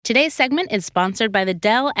Today's segment is sponsored by the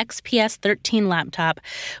Dell XPS 13 laptop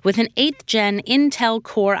with an 8th gen Intel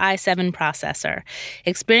Core i7 processor.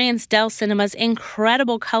 Experience Dell Cinema's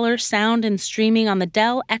incredible color, sound, and streaming on the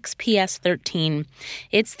Dell XPS 13.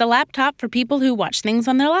 It's the laptop for people who watch things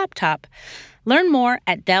on their laptop. Learn more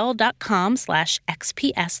at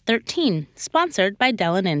dell.com/XPS13, sponsored by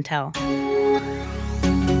Dell and Intel.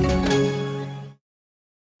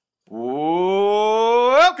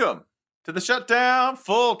 Welcome to the Shutdown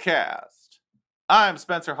Fullcast. I'm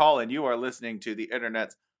Spencer Hall, and you are listening to the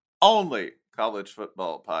internet's only college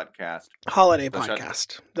football podcast. Holiday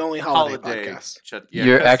podcast. The only holiday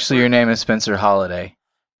podcast. Your name is Spencer Holiday.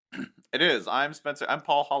 It is. I'm Spencer. I'm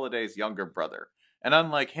Paul Holiday's younger brother. And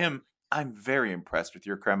unlike him, I'm very impressed with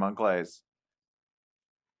your creme anglaise.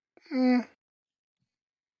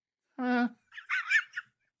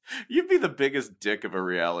 You'd be the biggest dick of a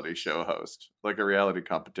reality show host, like a reality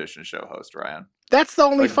competition show host, Ryan. That's the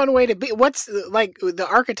only fun way to be. The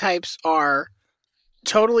archetypes are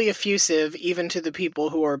totally effusive, even to the people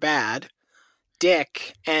who are bad,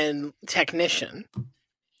 dick, and technician.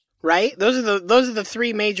 Right? Those are the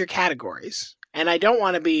three major categories. And I don't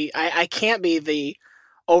want to be. I can't be the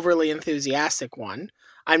overly enthusiastic one.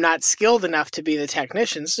 I'm not skilled enough to be the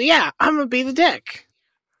technician. So yeah, I'm gonna be the dick.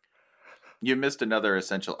 You missed another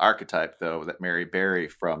essential archetype, though, that Mary Berry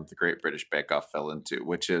from the Great British Bake Off fell into,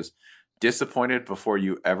 which is disappointed before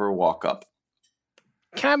you ever walk up.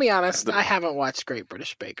 Can I be honest? I haven't watched Great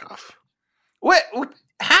British Bake Off. What?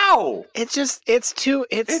 How?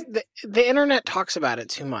 The internet talks about it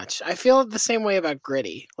too much. I feel the same way about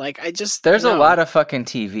Gritty. There's a lot of fucking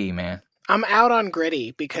TV, man. I'm out on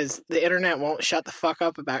Gritty because the internet won't shut the fuck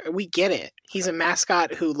up about it. We get it. He's a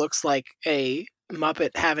mascot who looks like a Muppet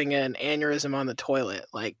having an aneurysm on the toilet.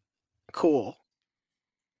 Cool.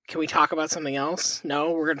 Can we talk about something else?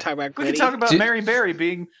 No, we're going to talk about Gritty. We can talk about Mary Berry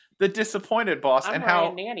being the disappointed boss and how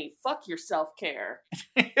Ryan Nanny. Fuck your self-care.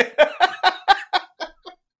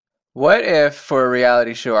 What if, for a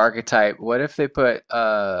reality show archetype, what if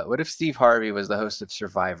Steve Harvey was the host of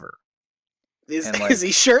Survivor? Is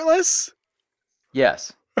he shirtless?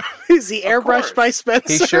 Yes. Is he airbrushed by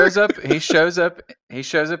Spencer? He shows up in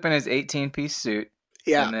his 18-piece suit.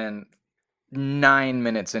 Yeah. And then 9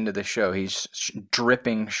 minutes into the show, he's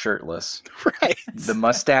dripping shirtless. Right. The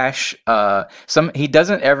mustache, he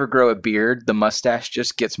doesn't ever grow a beard. The mustache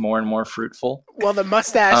just gets more and more fruitful. Well, the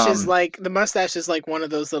mustache is like one of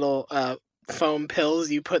those little foam pills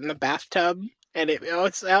you put in the bathtub, and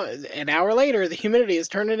it's out an hour later. The humidity has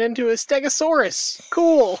turned it into a stegosaurus.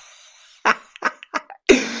 Cool.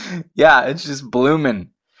 Yeah, it's just blooming.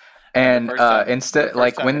 And instead,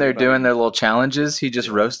 when they're doing their little challenges, he just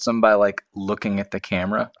roasts them by looking at the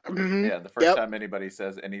camera. Mm-hmm. Yeah, the first time anybody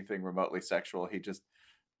says anything remotely sexual, he just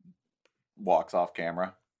walks off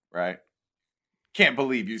camera. Right? Can't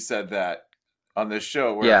believe you said that on this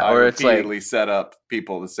show where I repeatedly set up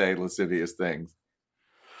people to say lascivious things.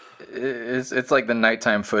 It's like the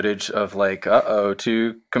nighttime footage of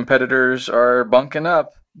two competitors are bunking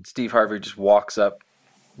up. Steve Harvey just walks up,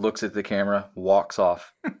 looks at the camera, walks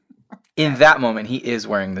off. In that moment, he is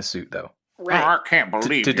wearing the suit, though. Right. I can't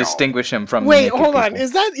believe to distinguish him from. Wait, hold on.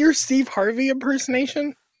 Is that your Steve Harvey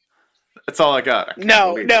impersonation? That's all I got.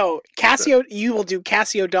 No. Cassio, you will do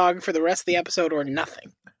Cassio Dog for the rest of the episode or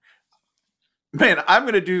nothing. Man, I'm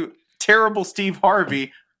going to do terrible Steve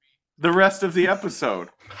Harvey the rest of the episode.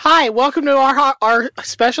 Hi, welcome to our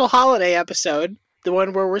special holiday episode, the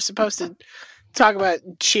one where we're supposed to talk about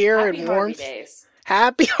cheer and warmth.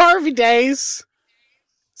 Happy Harvey Days.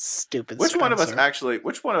 Stupid. Which one of us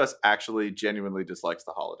actually genuinely dislikes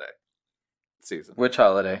the holiday season? Which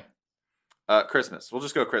holiday? Christmas. We'll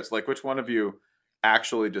just go Chris. Which one of you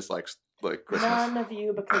actually dislikes Christmas? None of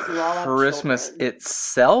you, because you all have Christmas children.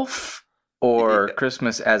 Itself, or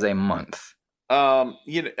Christmas as a month? I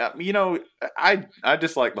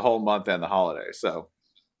dislike the whole month and the holiday. So.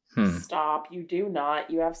 Stop! You do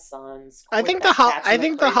not. You have sons. I think the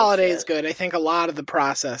holiday is good. I think a lot of the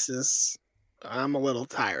processes I'm a little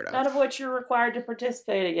tired of. None of which you're required to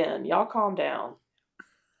participate again. Y'all calm down.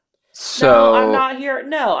 So no, I'm not here.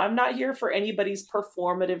 No, I'm not here for anybody's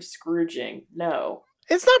performative Scrooging. No,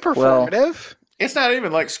 it's not performative. It's not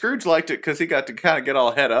even like Scrooge liked it because he got to kind of get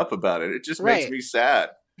all head up about it. It just makes me sad.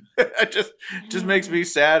 It just makes me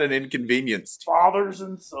sad and inconvenienced. Fathers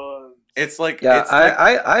and sons. It's like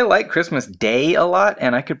I like Christmas Day a lot,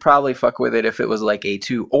 and I could probably fuck with it if it was like a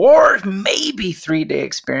 2 or maybe 3 day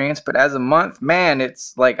experience. But as a month, man,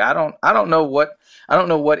 it's like I don't know what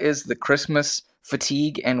is the Christmas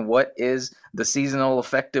fatigue and what is the seasonal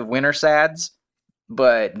affective winter sads.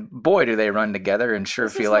 but boy, do they run together and sure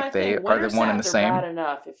feel like they are the one and the same. Bad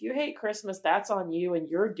enough. If you hate Christmas, that's on you, and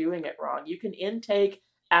you're doing it wrong. You can intake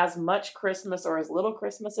as much Christmas or as little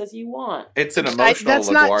Christmas as you want. It's an emotional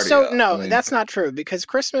LaGuardia. That's not true, because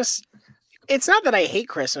Christmas, it's not that I hate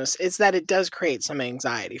Christmas, it's that it does create some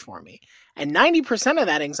anxiety for me. And 90% of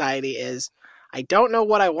that anxiety is, I don't know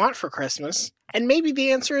what I want for Christmas, and maybe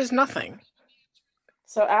the answer is nothing.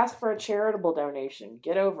 So ask for a charitable donation.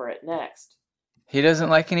 Get over it. Next. He doesn't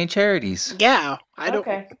like any charities. Yeah, I don't.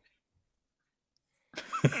 Okay.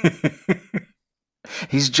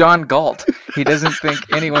 He's John Galt. He doesn't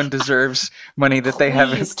think anyone deserves money that they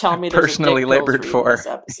haven't personally labored for. This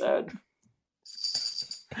episode.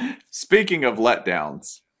 Speaking of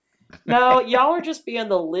letdowns. No, y'all are just being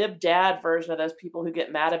the lib dad version of those people who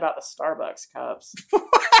get mad about the Starbucks cups.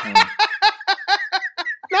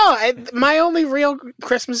 No, my only real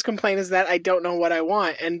Christmas complaint is that I don't know what I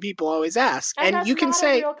want, and people always ask. And you can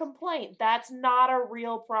say, that's not a real complaint. That's not a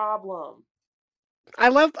real problem. I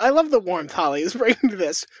love the warmth Holly is bringing to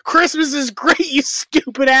this. Christmas is great, you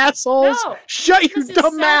stupid assholes. No, shut your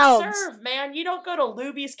dumb mouths. Serve, man. You don't go to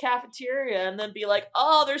Luby's cafeteria and then be like,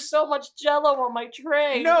 "Oh, there's so much Jello on my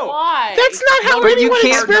tray." No, why? That's not how anyone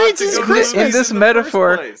experiences Christmas. In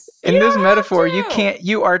this metaphor,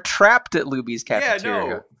 you are trapped at Luby's cafeteria. Yeah,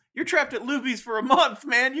 no. You're trapped at Luby's for a month,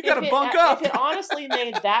 man. You gotta bunk up. If it honestly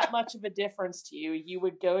made that much of a difference to you, you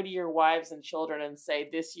would go to your wives and children and say,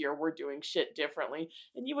 "This year we're doing shit differently,"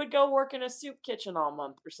 and you would go work in a soup kitchen all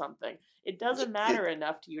month or something. It doesn't matter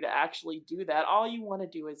enough to you to actually do that. All you want to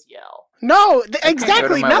do is yell. No, exactly. I can't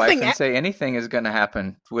go to my nothing. Wife and say anything is going to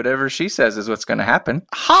happen. Whatever she says is what's going to happen.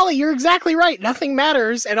 Holly, you're exactly right. Nothing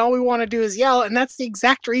matters, and all we want to do is yell, and that's the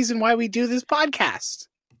exact reason why we do this podcast.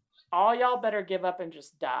 All y'all better give up and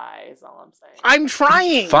just die, is all I'm saying. I'm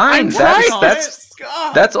trying. Fine.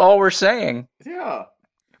 That's all we're saying. Yeah.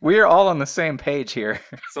 We are all on the same page here.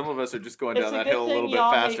 Some of us are just going down that hill a little bit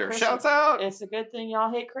faster. Shouts out! It's a good thing y'all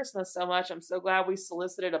hate Christmas so much. I'm so glad we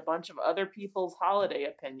solicited a bunch of other people's holiday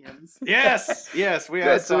opinions. Yes, we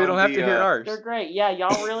have. So we don't have to hear ours. They're great. Yeah,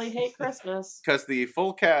 y'all really hate Christmas. Because the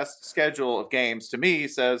Fullcast schedule of games, to me,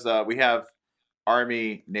 says we have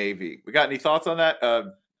Army, Navy. We got any thoughts on that?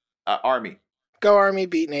 Army. Go Army,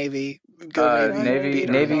 beat Navy. Go Navy.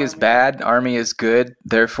 Navy is bad. Army is good.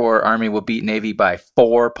 Therefore, Army will beat Navy by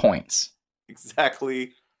 4 points.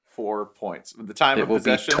 Exactly 4 points. The time it of will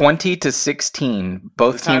possession be 20-16.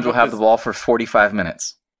 Both teams will have the ball for 45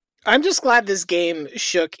 minutes. I'm just glad this game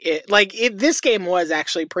shook it. This game was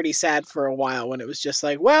actually pretty sad for a while when it was just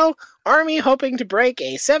like, well, Army hoping to break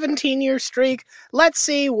a 17-year streak. Let's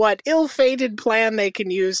see what ill-fated plan they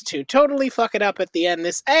can use to totally fuck it up at the end.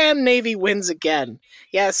 And Navy wins again.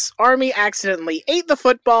 Yes, Army accidentally ate the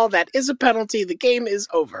football. That is a penalty. The game is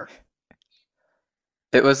over.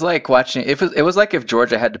 It was like watching. It was like if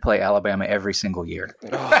Georgia had to play Alabama every single year.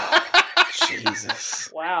 Oh,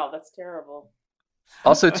 Jesus! Wow, that's terrible.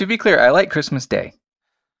 Also, to be clear, I like Christmas Day.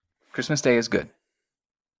 Christmas Day is good.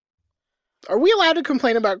 Are we allowed to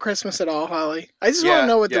complain about Christmas at all, Holly? I just want to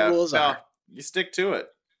know what the rules are. You stick to it.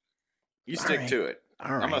 To it.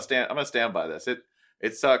 All right. I'm gonna stand by this.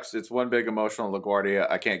 It sucks. It's one big emotional LaGuardia.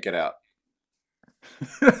 I can't get out.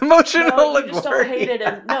 Emotional LaGuardia. You just don't hate it.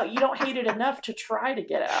 You don't hate it enough to try to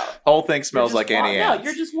get out. Whole thing smells like Annie Ann's. No,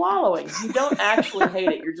 you're just wallowing. You don't actually hate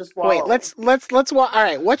it. You're just wallowing. Wait, let's all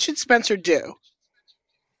right. What should Spencer do?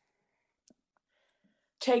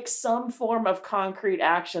 Take some form of concrete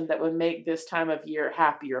action that would make this time of year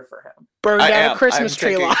happier for him. Burn down a Christmas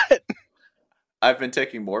tree lot. I've been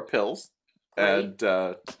taking more pills. Great.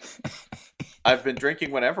 And I've been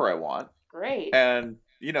drinking whenever I want. Great. And,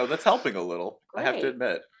 that's helping a little. Great. I have to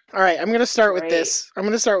admit. All right, I'm going to start with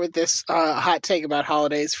this. Hot take about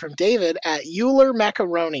holidays from David at Euler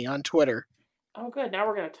Macaroni on Twitter. Oh, good. Now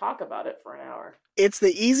we're going to talk about it for an hour. It's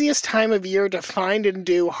the easiest time of year to find and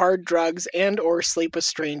do hard drugs and or sleep with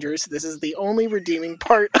strangers. This is the only redeeming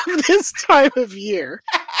part of this time of year.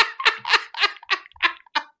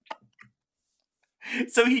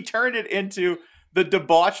 So he turned it into the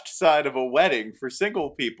debauched side of a wedding for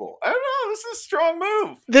single people. I don't know. This is a strong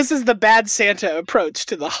move. This is the bad Santa approach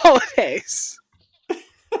to the holidays.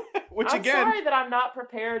 I'm sorry that I'm not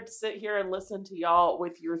prepared to sit here and listen to y'all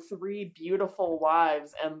with your 3 beautiful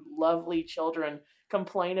wives and lovely children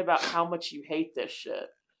complain about how much you hate this shit.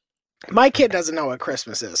 My kid doesn't know what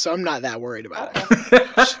Christmas is, so I'm not that worried about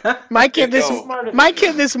it. My kid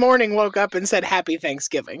this morning woke up and said Happy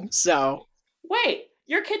Thanksgiving. So wait,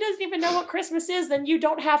 your kid doesn't even know what Christmas is, then you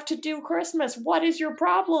don't have to do Christmas. What is your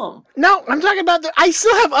problem? No, I'm talking about I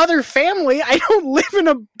still have other family. I don't live in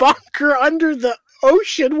a bunker under the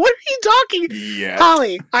ocean. What are you talking? Yeah.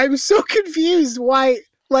 Holly, I'm so confused. Why?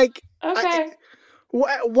 Like, Okay.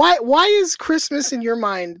 Why is Christmas in your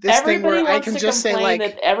mind this Everybody thing where I wants can to just say complain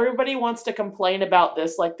like that everybody wants to complain about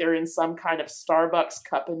this like they're in some kind of Starbucks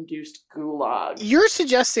cup-induced gulag. You're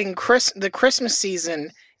suggesting the Christmas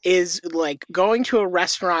season is like going to a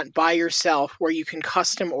restaurant by yourself where you can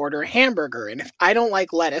custom order a hamburger. And if I don't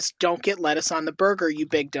like lettuce, don't get lettuce on the burger, you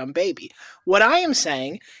big dumb baby. What I am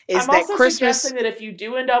saying is that also Christmas... suggesting that if you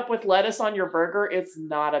do end up with lettuce on your burger, it's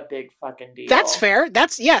not a big fucking deal. That's fair.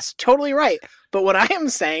 Yes, totally right. But what I am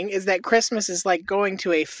saying is that Christmas is like going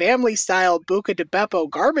to a family-style Buca di Beppo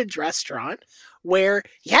garbage restaurant where,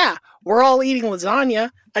 yeah, we're all eating lasagna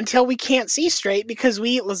until we can't see straight because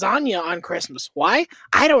we eat lasagna on Christmas. Why?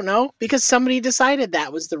 I don't know. Because somebody decided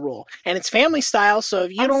that was the rule. And it's family style, so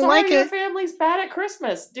if you don't like it... your family's bad at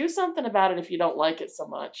Christmas. Do something about it if you don't like it so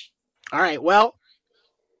much. All right, well,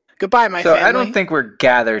 goodbye, my family. So I don't think we're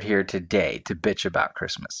gathered here today to bitch about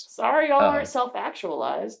Christmas. Sorry y'all aren't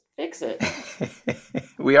self-actualized. Fix it.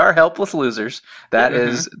 We are helpless losers. That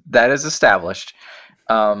is established.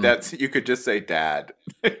 You could just say dad.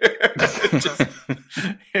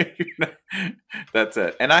 That's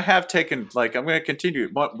it. And I have taken, like, I'm going to continue.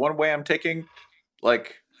 One way I'm taking,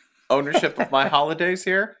 like, ownership of my holidays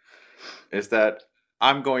here is that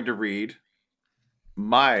I'm going to read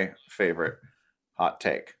my favorite hot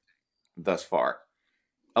take thus far.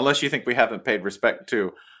 Unless you think we haven't paid respect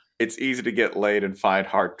to, it's easy to get laid and find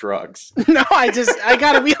hard drugs. No, I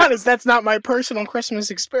gotta be honest, that's not my personal Christmas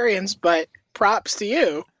experience, but props to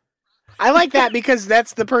you. I like that because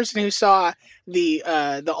that's the person who saw the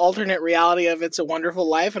alternate reality of It's a Wonderful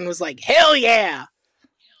Life and was like, hell yeah!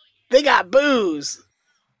 They got booze!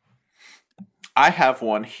 I have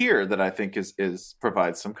one here that I think is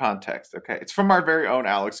provides some context. Okay, it's from our very own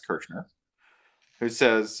Alex Kirshner, who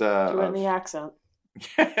says, doing the accent.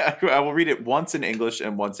 I will read it once in English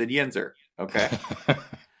and once in Yinzer. Okay,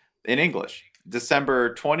 in English,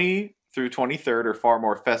 December 20 through 23rd are far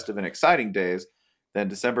more festive and exciting days than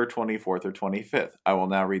December 24th or 25th. I will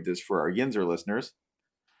now read this for our Yinzer listeners.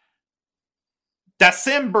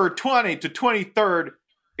 December 20 to 23rd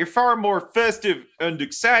are far more festive and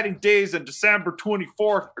exciting days than December 24th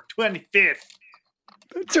or 25th.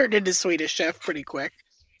 It turned into Swedish Chef pretty quick.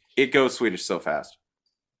 It goes Swedish so fast.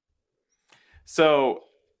 So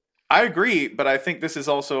I agree, but I think this is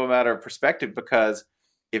also a matter of perspective because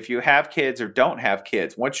if you have kids or don't have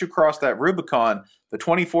kids, once you cross that Rubicon, the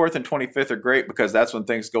 24th and 25th are great because that's when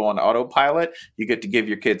things go on autopilot. You get to give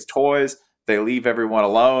your kids toys. They leave everyone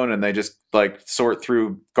alone and they just like sort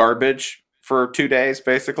through garbage for 2 days,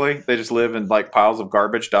 basically. They just live in like piles of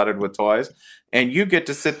garbage dotted with toys. And you get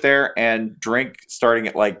to sit there and drink starting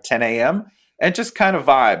at like 10 a.m. and just kind of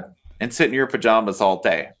vibe and sit in your pajamas all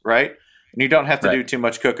day, right? And you don't have to do too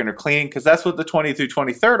much cooking or cleaning because that's what the 20th through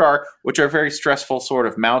 23rd are, which are very stressful sort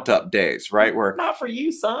of mount-up days, right? Where not for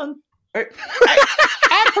you, son.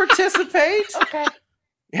 I participate. Okay.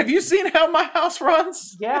 Have you seen how my house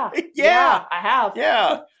runs? Yeah. Yeah, I have.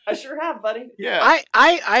 Yeah. I sure have, buddy. Yeah.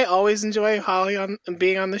 I always enjoy Holly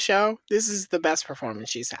being on the show. This is the best performance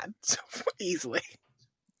she's had, so easily.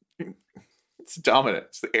 It's dominant.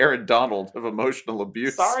 It's the Aaron Donald of emotional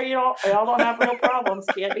abuse. Sorry, y'all don't have real problems.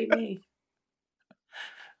 Can't be me.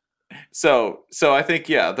 So I think,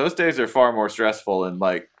 yeah, those days are far more stressful and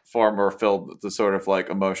like far more filled with the sort of like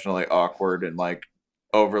emotionally awkward and like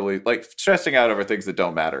overly like stressing out over things that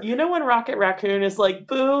don't matter. You know when Rocket Raccoon is like,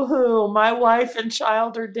 boo-hoo, my wife and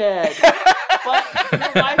child are dead. But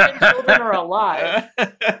your wife and children are alive.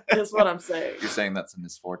 Is what I'm saying. You're saying that's a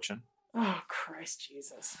misfortune? Oh, Christ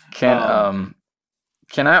Jesus. Can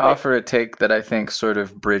I offer a take that I think sort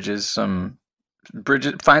of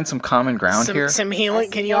find some common ground here? Some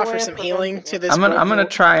healing. Can you offer some healing to this? I'm gonna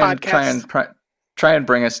try and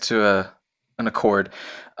bring us to an accord.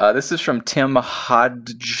 This is from Tim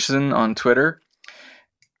Hodgson on Twitter,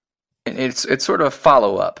 and it's sort of a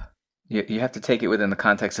follow up. You have to take it within the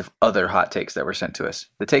context of other hot takes that were sent to us.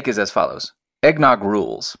 The take is as follows: eggnog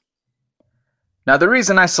rules. Now, the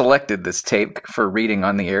reason I selected this tape for reading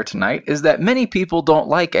on the air tonight is that many people don't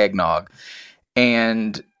like eggnog,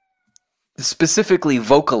 and specifically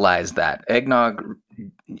vocalize that. Eggnog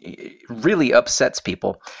really upsets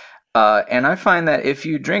people. And I find that if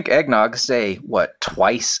you drink eggnog, say,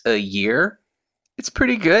 twice a year, it's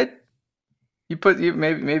pretty good.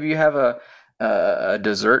 Maybe you have a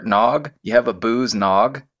dessert nog, you have a booze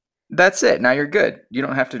nog. That's it. Now you're good. You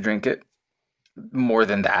don't have to drink it more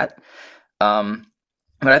than that.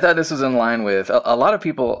 But I thought this was in line with a lot of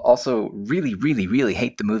people also really, really, really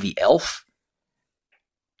hate the movie Elf.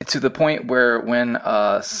 To the point where when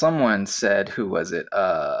someone said, who was it?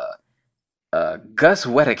 Gus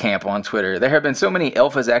Wettekamp on Twitter. There have been so many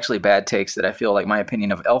Elf is actually bad takes that I feel like my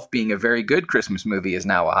opinion of Elf being a very good Christmas movie is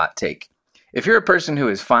now a hot take. If you're a person who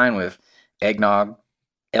is fine with eggnog,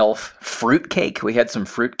 Elf, fruitcake, we had some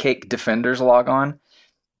fruitcake defenders log on.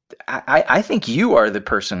 I think you are the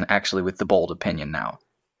person actually with the bold opinion now.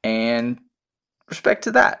 And respect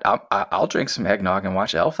to that. I'll drink some eggnog and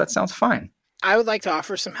watch Elf. That sounds fine. I would like to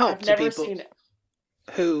offer some help to people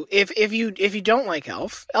who, if you don't like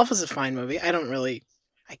Elf is a fine movie.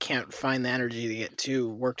 I can't find the energy to get too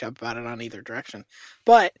worked up about it on either direction.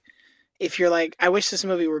 But if you're like, I wish this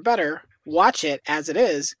movie were better, watch it as it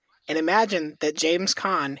is, and imagine that James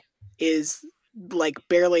Caan is like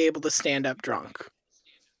barely able to stand up drunk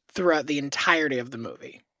throughout the entirety of the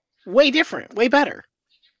movie. Way different, way better.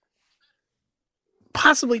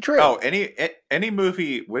 Possibly true. Oh, any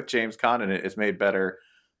movie with James Caan in it is made better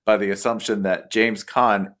by the assumption that James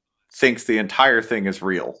Caan thinks the entire thing is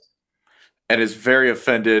real and is very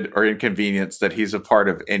offended or inconvenienced that he's a part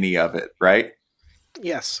of any of it, right?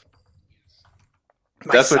 Yes.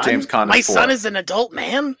 That's what James Caan is for. My son is an adult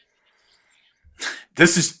man.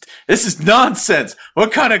 This is nonsense.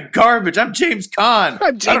 What kind of garbage? I'm James Caan.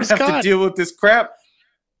 I don't have to deal with this crap.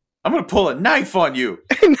 I'm going to pull a knife on you.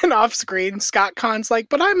 And then off screen, Scott Caan's like,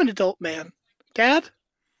 but I'm an adult man. Dad?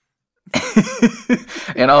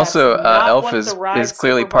 And also, Elf is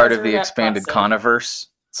clearly part of the expanded Coniverse.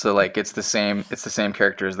 So like it's the same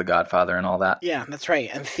character as The Godfather and all that. Yeah, that's right.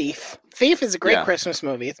 And Thief. Thief is a great Christmas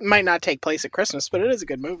movie. It might not take place at Christmas, but it is a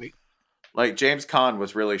good movie. Like James Caan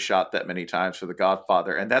was really shot that many times for The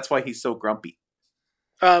Godfather, and that's why he's so grumpy.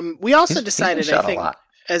 We also decided, I think,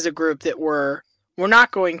 as a group that we're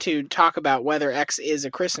not going to talk about whether X is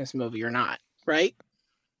a Christmas movie or not, right?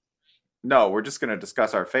 No, we're just going to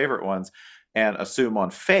discuss our favorite ones and assume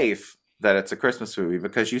on faith that it's a Christmas movie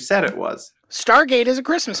because you said it was. Stargate is a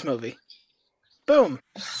Christmas movie. Boom.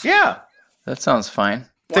 Yeah. That sounds fine.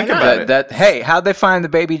 Think about it. Hey, how'd they find the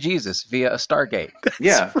baby Jesus? Via a Stargate.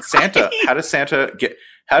 Yeah. Right. Santa.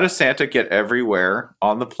 How does Santa get everywhere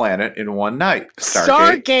on the planet in one night?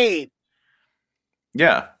 Stargate.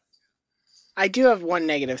 Yeah. I do have one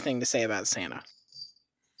negative thing to say about Santa.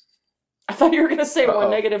 I thought you were going to say one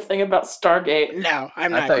negative thing about Stargate. No,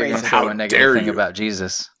 I'm not crazy. I thought you were going to say one negative thing about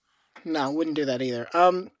Jesus. No, wouldn't do that either.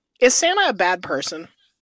 Is Santa a bad person?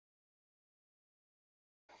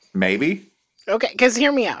 Maybe. Okay, because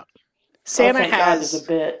hear me out. Santa has a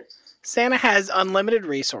bit. Santa has unlimited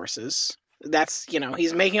resources. That's,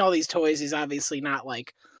 he's making all these toys. He's obviously not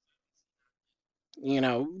like,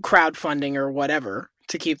 crowdfunding or whatever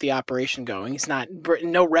to keep the operation going. He's not,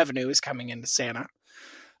 no revenue is coming into Santa.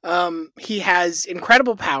 He has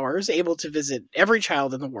incredible powers, able to visit every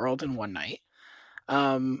child in the world in one night.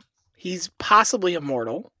 He's possibly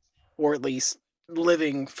immortal, or at least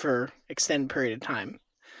living for extended period of time.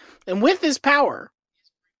 And with this power,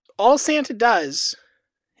 all Santa does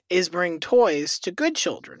is bring toys to good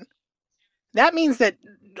children. That means that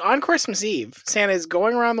on Christmas Eve, Santa is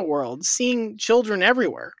going around the world, seeing children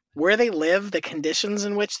everywhere, where they live, the conditions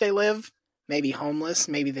in which they live, maybe homeless,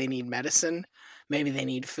 maybe they need medicine, maybe they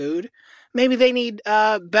need food, maybe they need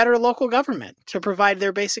better local government to provide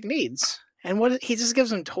their basic needs. And he just gives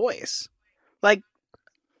them toys. Like,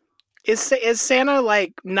 is Santa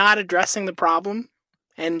like not addressing the problem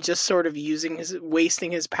and just sort of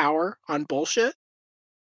wasting his power on bullshit?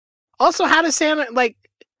 Also, how does Santa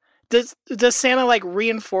does Santa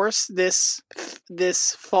reinforce this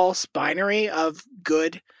false binary of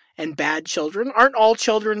good and bad children? Aren't all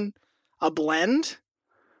children a blend?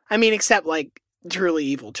 I mean, except truly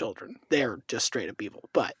evil children. They're just straight up evil,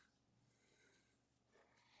 but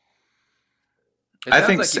it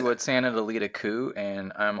sounds like you want Santa to lead a coup,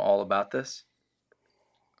 and I'm all about this.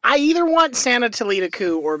 I either want Santa to lead a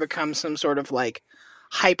coup or become some sort of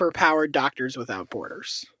hyper-powered Doctors Without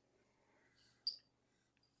Borders.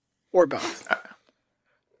 Or both.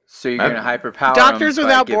 So you're going to hyper-power Doctors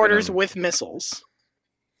Without Borders with missiles.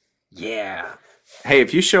 Yeah. Hey,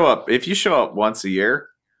 if you show up once a year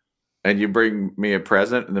and you bring me a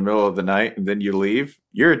present in the middle of the night and then you leave,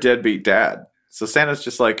 you're a deadbeat dad. So Santa's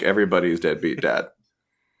just like everybody's deadbeat dad.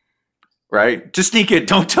 Right? Just sneak it.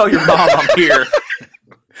 Don't tell your mom I'm here.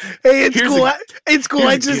 Hey, it's cool.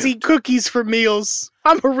 I just eat cookies for meals.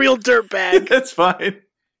 I'm a real dirtbag. That's fine.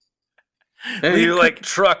 And you like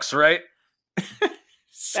trucks, right?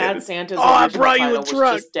 Bad Santa's I brought you a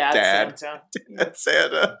truck. Dad Santa. Dad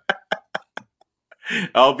Santa.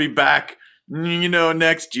 I'll be back,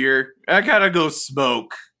 next year. I gotta go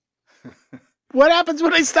smoke. What happens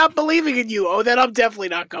when I stop believing in you? Oh, then I'm definitely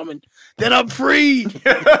not coming. Then I'm free.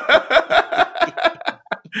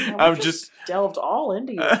 I'm just delved all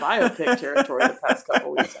into your biopic territory the past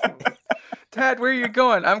couple weeks. Dad, where are you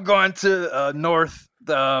going? I'm going to north,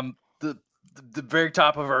 the very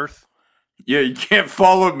top of Earth. Yeah, you can't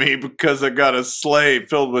follow me because I got a sleigh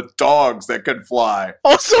filled with dogs that can fly.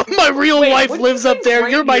 Also, my real wife lives up there.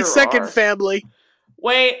 You're my second family.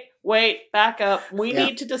 Wait, back up. We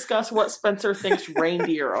need to discuss what Spencer thinks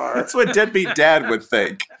reindeer are. That's what deadbeat dad would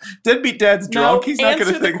think. Deadbeat dad's drunk. He's not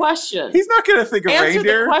going to think. Question. He's not going to think of reindeer.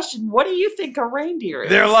 Answer the question. What do you think a reindeer is?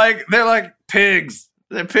 They're like pigs.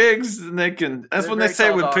 They're pigs, and they can. That's when they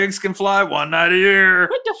say when pigs can fly one night a year.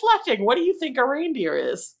 Quit deflecting. What do you think a reindeer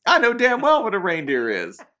is? I know damn well what a reindeer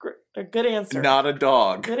is. A good answer. Not a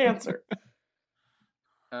dog. Good answer.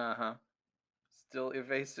 Still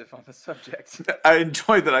evasive on the subject. I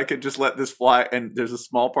enjoy that I could just let this fly, and there's a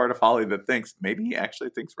small part of Holly that thinks maybe he actually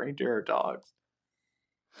thinks reindeer are dogs.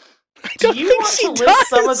 Do you want to list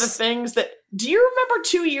some of the things that? Do you remember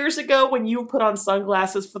 2 years ago when you put on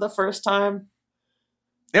sunglasses for the first time?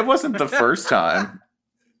 It wasn't the first time.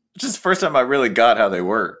 Just the first time I really got how they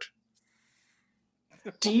worked.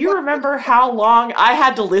 Do you remember how long I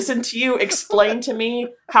had to listen to you explain to me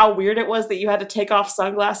how weird it was that you had to take off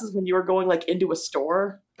sunglasses when you were going like into a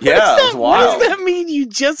store? Yeah, it was wild. What does that mean? You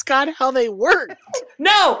just got how they worked?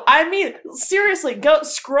 No, I mean seriously. Go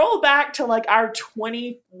scroll back to like our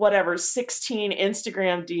 16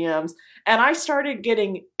 Instagram DMs, and I started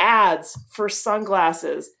getting ads for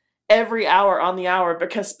sunglasses every hour on the hour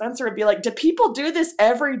because Spencer would be like, do people do this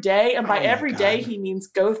every day? And by every day, he means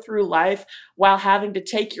go through life while having to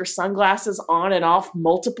take your sunglasses on and off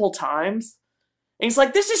multiple times. And he's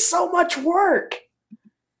like, this is so much work.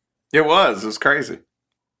 It was crazy.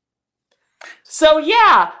 So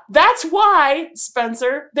yeah, that's why,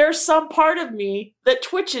 Spencer, there's some part of me that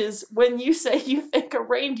twitches when you say you think a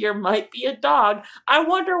reindeer might be a dog. I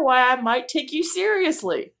wonder why I might take you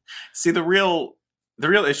seriously. See, the real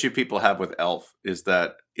issue people have with Elf is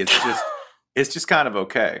that it's just kind of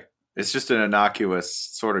okay. It's just an innocuous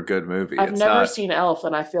sort of good movie. I've never seen Elf,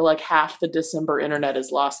 and I feel like half the December internet is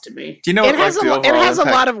lost to me. Do you know what it has a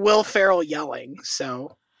lot of Will Ferrell yelling,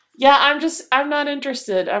 so yeah, I'm not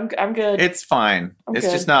interested. I'm good. It's fine.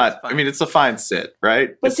 It's just not. I mean, it's a fine sit,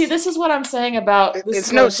 right? But see, this is what I'm saying about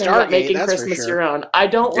it's no Stargate, making Christmas your own. I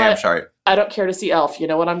don't care to see Elf. You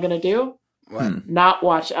know what I'm gonna do? What? Not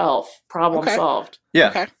watch Elf. Problem solved. Yeah.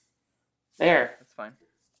 Okay. There. That's fine.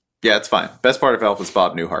 Yeah, it's fine. Best part of Elf is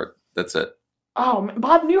Bob Newhart. That's it. Oh,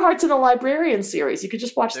 Bob Newhart's in the Librarian series. You could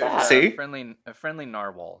just watch that. See? A friendly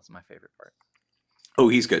narwhal is my favorite part. Oh,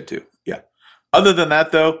 he's good too. Yeah. Other than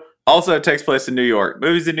that, though, also it takes place in New York.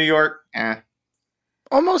 Movies in New York,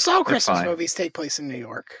 Almost all Christmas movies take place in New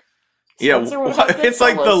York. Yeah, it's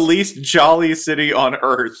like the least jolly city on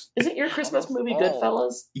earth. Isn't your Christmas movie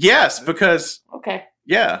Goodfellas? Yes, because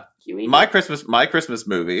yeah, my Christmas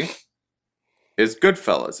movie is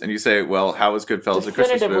Goodfellas, and you say, well, how is Goodfellas a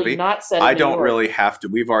Christmas movie? I don't really have to.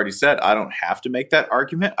 We've already said I don't have to make that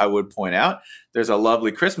argument. I would point out there's a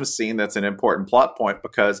lovely Christmas scene that's an important plot point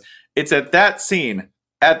because it's at that scene,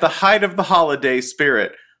 at the height of the holiday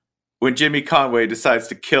spirit, when Jimmy Conway decides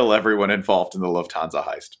to kill everyone involved in the Lufthansa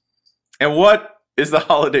heist. And what is the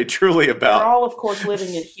holiday truly about? They're all, of course,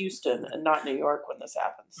 living in Houston and not New York when this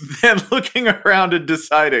happens. And looking around and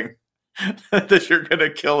deciding that you're going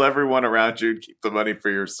to kill everyone around you and keep the money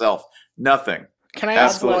for yourself. Nothing. Can I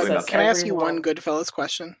ask you one Goodfellas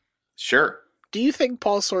question? Sure. Do you think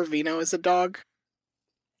Paul Sorvino is a dog?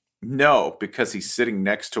 No, because he's sitting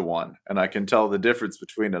next to one, and I can tell the difference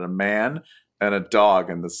between a man and a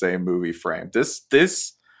dog in the same movie frame. This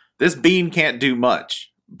bean can't do much.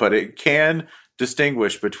 But it can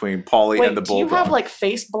distinguish between Paulie and the bulldog. Do you have like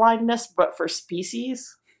face blindness, but for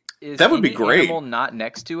species? That would be great. Animal not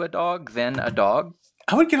next to a dog, then a dog.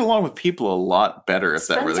 I would get along with people a lot better if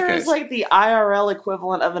that were the case. Spencer is like the IRL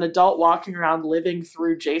equivalent of an adult walking around living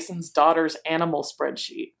through Jason's daughter's animal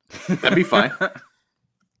spreadsheet. That'd be fine.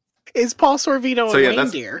 Is Paul Sorvino a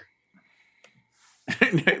reindeer?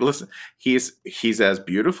 Listen, he's as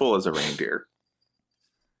beautiful as a reindeer.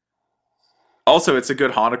 Also, it's a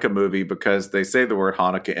good Hanukkah movie because they say the word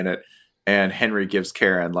Hanukkah in it, and Henry gives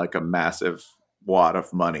Karen like a massive wad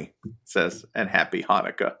of money. It says, and happy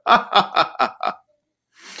Hanukkah.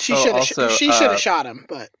 She should have shot him,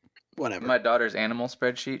 but whatever. My daughter's animal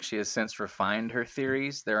spreadsheet, she has since refined her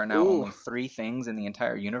theories. There are now only 3 things in the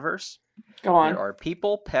entire universe. Go on. There are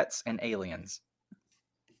people, pets, and aliens.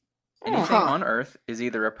 Anything on Earth is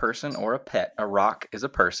either a person or a pet. A rock is a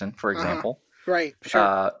person, for example. Right,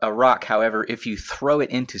 sure. A rock, however, if you throw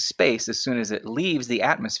it into space, as soon as it leaves the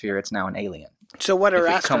atmosphere, it's now an alien. So what are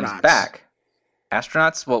if astronauts? It comes back.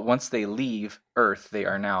 Astronauts, well, once they leave Earth, they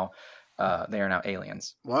are now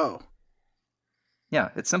aliens. Whoa. Yeah,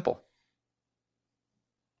 it's simple.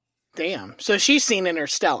 Damn. So she's seen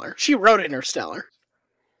Interstellar. She wrote Interstellar.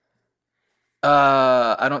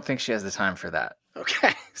 I don't think she has the time for that.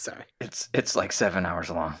 Okay, sorry. It's like 7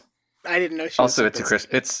 hours long. I didn't know she was also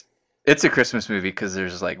it's a Christmas movie because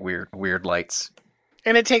there's like weird lights.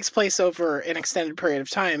 And it takes place over an extended period of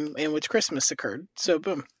time in which Christmas occurred. So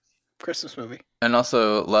boom, Christmas movie. And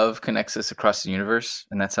also love connects us across the universe,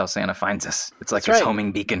 and that's how Santa finds us. It's like his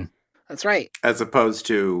homing beacon. That's right. As opposed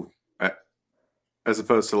to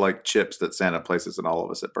like chips that Santa places in all of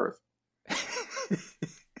us at birth.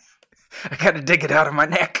 I gotta dig it out of my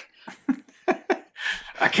neck.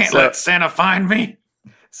 I can't let Santa find me.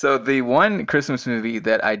 So the one Christmas movie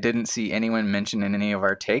that I didn't see anyone mention in any of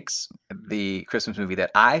our takes, the Christmas movie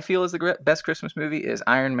that I feel is the best Christmas movie is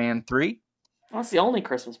Iron Man 3. That's the only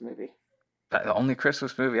Christmas movie. The only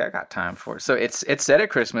Christmas movie I got time for. So it's set at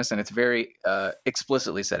Christmas, and it's very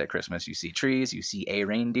explicitly set at Christmas. You see trees, you see a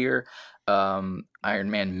reindeer. Iron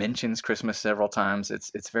Man mentions Christmas several times.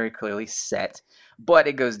 It's very clearly set, but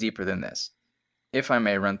it goes deeper than this. If I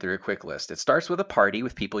may run through a quick list. It starts with a party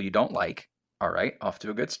with people you don't like. All right, off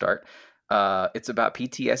to a good start. It's about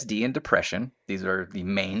PTSD and depression. These are the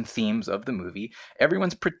main themes of the movie.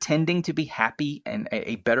 Everyone's pretending to be happy and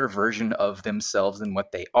a better version of themselves than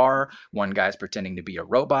what they are. One guy's pretending to be a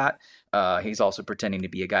robot. He's also pretending to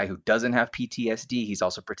be a guy who doesn't have PTSD. He's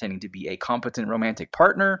also pretending to be a competent romantic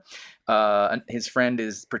partner. His friend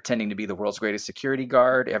is pretending to be the world's greatest security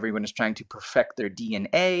guard. Everyone is trying to perfect their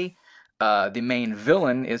DNA. The main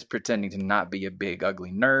villain is pretending to not be a big,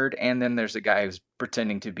 ugly nerd. And then there's a guy who's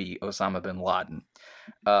pretending to be Osama bin Laden.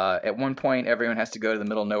 At one point, everyone has to go to the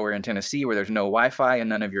middle of nowhere in Tennessee where there's no Wi-Fi and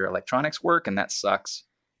none of your electronics work, and that sucks.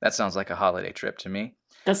 That sounds like a holiday trip to me.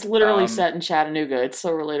 That's literally set in Chattanooga. It's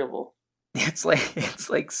so relatable. It's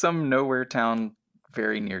like some nowhere town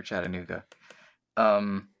very near Chattanooga.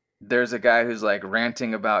 There's a guy who's like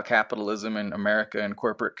ranting about capitalism in America and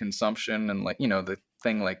corporate consumption and the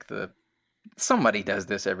thing somebody does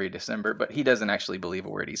this every December, but he doesn't actually believe a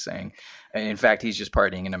word he's saying. And in fact, he's just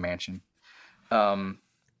partying in a mansion.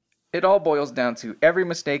 It all boils down to every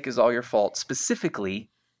mistake is all your fault. Specifically,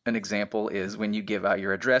 an example is when you give out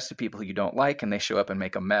your address to people who you don't like and they show up and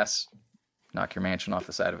make a mess, knock your mansion off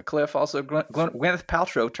the side of a cliff. Also, Gwyneth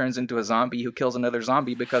Paltrow turns into a zombie who kills another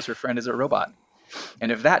zombie because her friend is a robot.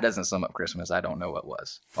 And if that doesn't sum up Christmas, I don't know what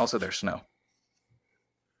was. Also, there's snow.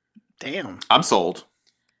 Damn. I'm sold.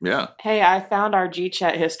 Yeah. Hey, I found our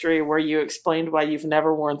G-Chat history where you explained why you've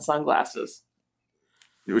never worn sunglasses.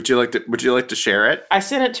 Would you like to share it? I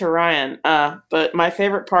sent it to Ryan, but my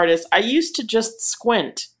favorite part is I used to just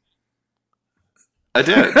squint. I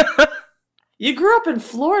did. You grew up in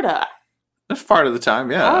Florida. That's part of the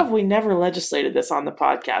time, yeah. How have we never legislated this on the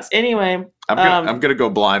podcast? Anyway, I'm gonna go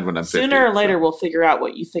blind when I'm 50. Sooner or later, we'll figure out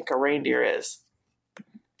what you think a reindeer is.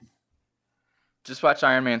 Just watch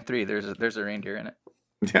Iron Man 3. There's a reindeer in it.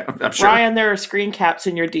 Yeah, I'm sure. Ryan, there are screen caps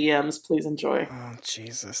in your DMs. Please enjoy. Oh,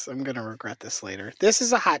 Jesus. I'm going to regret this later. This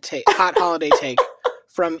is a hot holiday take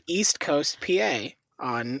from East Coast, PA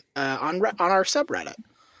on our subreddit.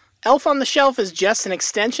 Elf on the Shelf is just an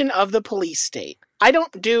extension of the police state. All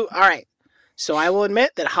right. So I will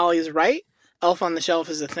admit that Holly is right. Elf on the Shelf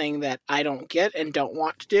is a thing that I don't get and don't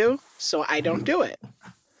want to do, so I don't do it.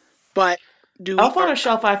 But Elf on a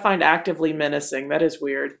Shelf I find actively menacing. That is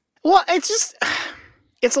weird. Well,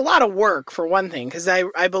 it's a lot of work, for one thing, because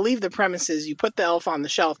I believe the premise is you put the elf on the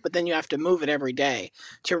shelf, but then you have to move it every day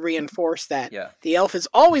to reinforce that the elf is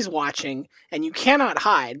always watching and you cannot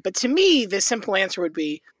hide. But to me, the simple answer would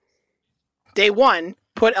be, day 1,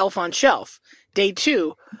 put elf on shelf. Day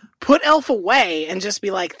 2, put elf away and just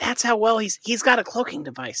be like, that's how well he's got a cloaking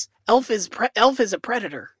device. Elf is a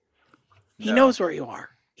predator. He knows where you are.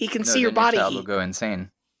 He can see your body. Your child will go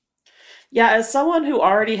insane. Yeah, as someone who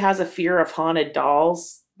already has a fear of haunted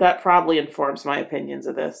dolls, that probably informs my opinions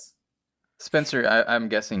of this. Spencer, I'm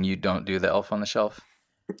guessing you don't do the Elf on the Shelf?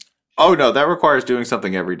 Oh, no, that requires doing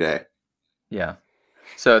something every day. Yeah.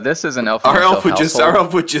 So this is an Elf on the Shelf household. Our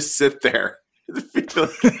elf would just sit there.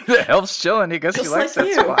 The elf's chilling. He guess he likes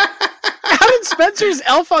that spot. How did Spencer's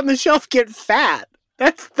Elf on the Shelf get fat?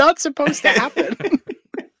 That's not supposed to happen.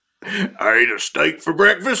 I ate a steak for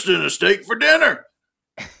breakfast and a steak for dinner.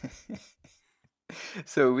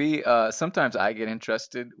 So we sometimes I get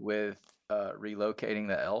interested with relocating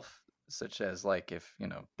the elf, such as like if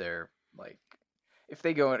they're like if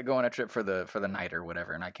they go on a trip for the night or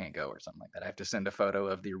whatever, and I can't go or something like that, I have to send a photo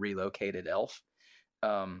of the relocated elf.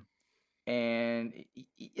 And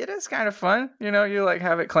it is kind of fun, you like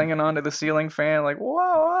have it clinging onto the ceiling fan, like whoa,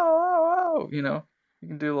 whoa, whoa, whoa. You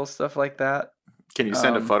can do little stuff like that. Can you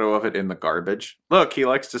send a photo of it in the garbage? Look, he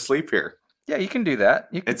likes to sleep here. Yeah, you can do that.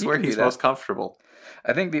 It's where he's most comfortable.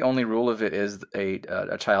 I think the only rule of it is a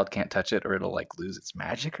child can't touch it or it'll like lose its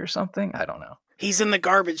magic or something. I don't know. He's in the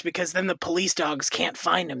garbage because then the police dogs can't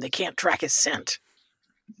find him. They can't track his scent.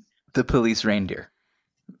 The police reindeer.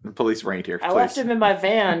 The police reindeer. I left him in my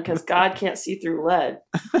van because God can't see through lead.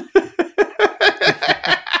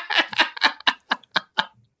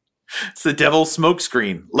 It's the devil's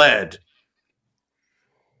smokescreen. Lead.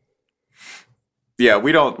 Yeah,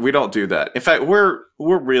 we don't do that. In fact, we're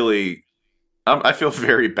really. I feel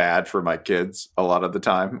very bad for my kids a lot of the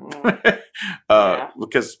time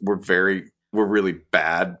because we're really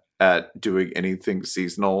bad at doing anything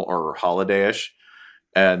seasonal or holiday-ish.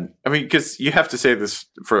 And I mean, because you have to say this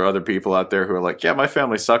for other people out there who are like, yeah, my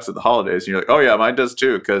family sucks at the holidays. And you're like, oh yeah, mine does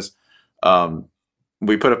too. Because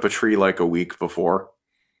we put up a tree like a week before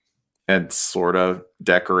and sort of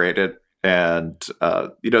decorate it. And,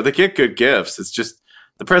 they get good gifts. It's just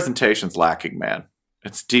the presentation's lacking, man.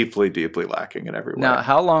 It's deeply, deeply lacking in every way. Now,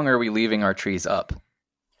 how long are we leaving our trees up?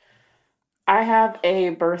 I have a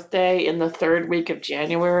birthday in the 3rd week of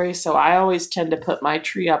January, so I always tend to put my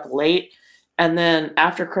tree up late. And then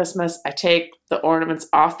after Christmas, I take the ornaments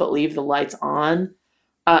off but leave the lights on.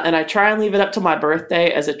 And I try and leave it up to my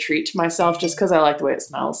birthday as a treat to myself just because I like the way it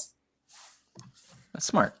smells. That's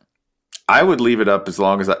smart. I would leave it up as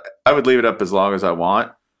long as I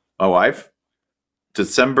want. My wife,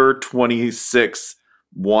 December 26th,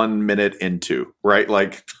 1 minute into, right?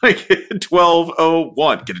 Like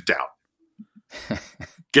 12:01. Get it down.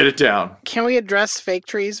 Get it down. Can we address fake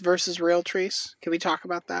trees versus real trees? Can we talk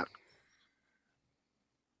about that?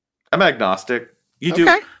 I'm agnostic. You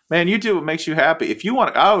do, man. You do what makes you happy. If you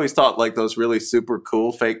want, I always thought like those really super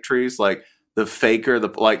cool fake trees, like the faker,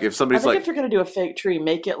 if somebody's if you're gonna do a fake tree,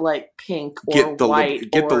 make it like pink or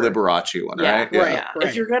white. Get the Liberace one, right? Yeah.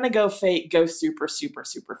 If you're gonna go fake, go super, super,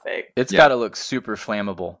 super fake. It's got to look super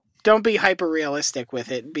flammable. Don't be hyper realistic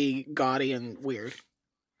with it. Be gaudy and weird.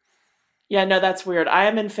 Yeah, no, that's weird. I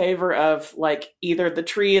am in favor of like either the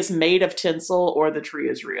tree is made of tinsel or the tree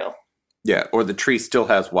is real. Yeah, or the tree still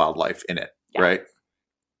has wildlife in it, right?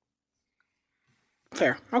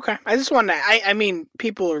 Fair. Okay. I just wanted to, I mean,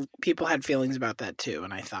 people had feelings about that too,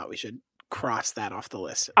 and I thought we should cross that off the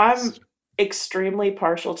list. I'm extremely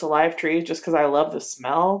partial to live trees just because I love the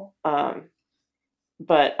smell.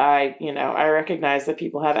 But I recognize that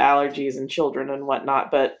people have allergies and children and whatnot.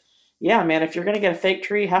 But yeah, man, if you're going to get a fake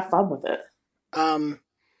tree, have fun with it.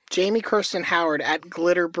 Jamie Kirsten Howard at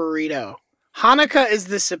Glitter Burrito. Hanukkah is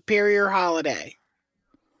the superior holiday.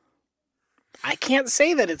 I can't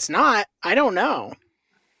say that it's not. I don't know.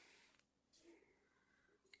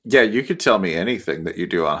 Yeah, you could tell me anything that you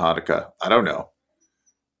do on Hanukkah. I don't know.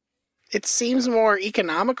 It seems more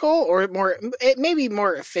economical or it may be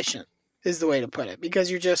more efficient is the way to put it.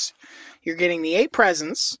 Because you're getting the 8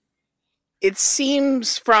 presents. It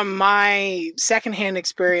seems from my secondhand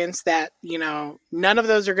experience that, none of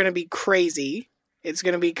those are going to be crazy. It's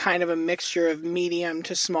going to be kind of a mixture of medium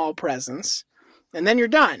to small presents. And then you're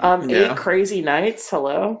done. 8 crazy nights.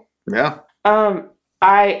 Hello. Yeah.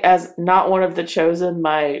 I, as not one of the chosen,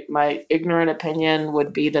 my ignorant opinion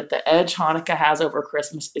would be that the edge Hanukkah has over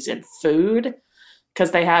Christmas is in food,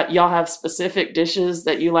 because y'all have specific dishes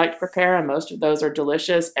that you like to prepare, and most of those are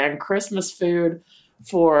delicious. And Christmas food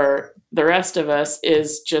for the rest of us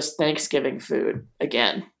is just Thanksgiving food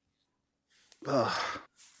again. Ugh.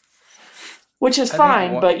 Which is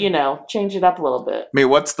fine, but change it up a little bit. I mean,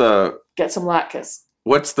 get some latkes?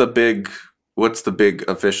 What's the big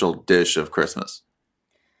official dish of Christmas?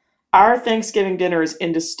 Our Thanksgiving dinner is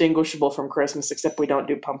indistinguishable from Christmas, except we don't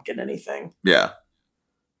do pumpkin anything. Yeah.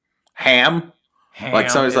 Ham? Like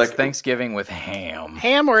somebody's like Thanksgiving with ham.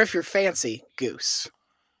 Ham, or if you're fancy, goose.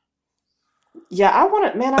 Yeah, I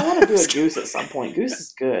want to do a goose at some point. Goose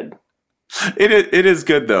is good. It is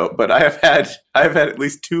good though, but I've had at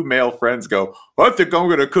least 2 male friends go, I think I'm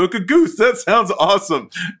gonna cook a goose. That sounds awesome.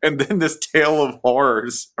 And then this tale of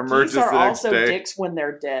horrors emerges the next day. Geese are also dicks when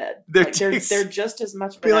they're dead. They're just as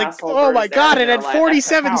much of an asshole. Oh my god, it had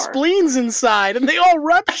 47 spleens inside and they all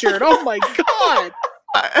ruptured. Oh my god.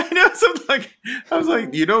 I know. I was like,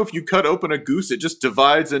 if you cut open a goose, it just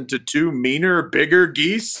divides into 2 meaner, bigger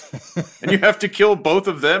geese, and you have to kill both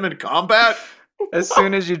of them in combat. As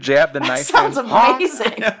soon as you jab the knife sounds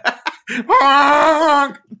amazing.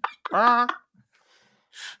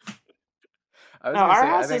 I was No, going to our say, I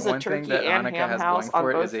house think is a one thing turkey that and Hanukkah ham has house going on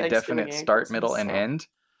for it both is a Thanksgiving definite and start, Christmas, middle, and so. end.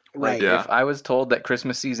 Right. Like, Yeah. if I was told that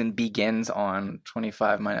Christmas season begins on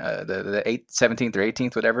 25, the 8th, 17th, or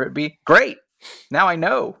 18th, whatever it be, great. Now I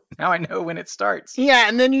know. Now I know when it starts. Yeah,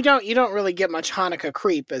 and then you don't really get much Hanukkah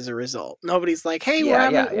creep as a result. Nobody's like, hey,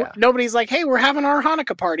 nobody's like, hey, we're having our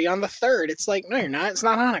Hanukkah party on the 3rd. It's like, no, you're not. It's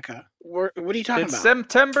not Hanukkah. What are you talking It's about?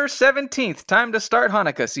 September 17th. Time to start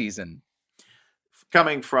Hanukkah season.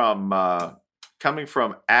 Coming from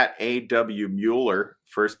at A.W. Mueller,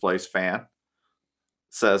 first place fan,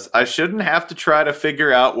 says, I shouldn't have to try to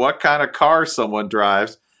figure out what kind of car someone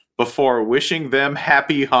drives before wishing them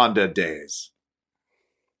happy Honda days.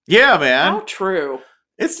 Yeah, man. How true.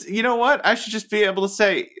 It's, you know what? I should just be able to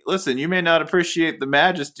say, listen, you may not appreciate the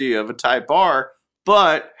majesty of a Type R,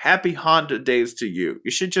 but happy Honda days to you.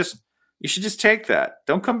 You should just take that.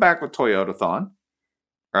 Don't come back with Toyotathon.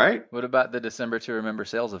 Right? What about the December to Remember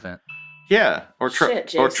sales event? Yeah, or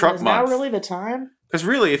truck is month. now really the time? Because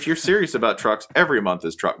really, if you're serious about trucks, every month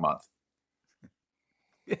is truck month.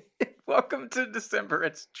 Welcome to December.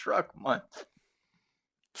 It's truck month.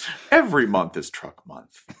 Every month is truck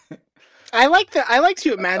month. I like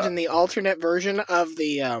to imagine the alternate version of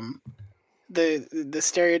the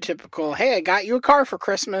stereotypical, hey, I got you a car for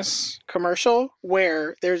Christmas commercial,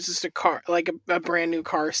 where there's just a car, like a brand new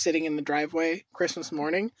car sitting in the driveway Christmas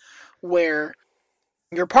morning, where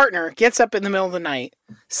your partner gets up in the middle of the night,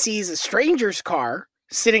 sees a stranger's car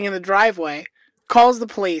sitting in the driveway, calls the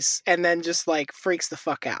police, and then just like freaks the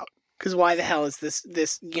fuck out. Because why the hell is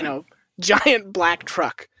this giant black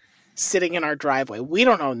truck sitting in our driveway? We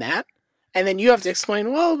don't own that. And then you have to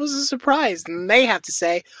explain, well, it was a surprise. And they have to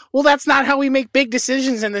say, well, that's not how we make big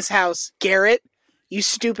decisions in this house, Garrett. You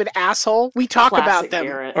stupid asshole. We talk Classic about them.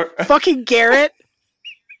 Garrett. Fucking Garrett.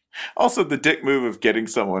 Also, the dick move of getting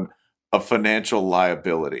someone a financial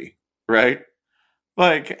liability, right?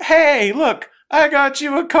 Like, hey, look, I got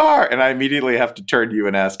you a car. And I immediately have to turn to you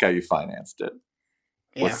and ask how you financed it.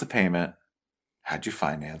 Yeah. What's the payment? How'd you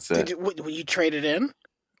finance it? You trade it in?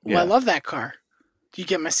 Yeah. Well, I love that car. Did you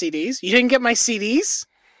get my CDs? You didn't get my CDs?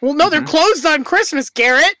 Well, no, they're closed on Christmas,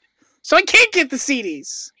 Garrett. So I can't get the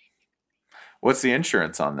CDs. What's the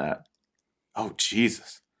insurance on that? Oh,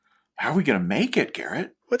 Jesus. How are we going to make it,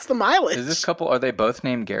 Garrett? What's the mileage? Is this couple, are they both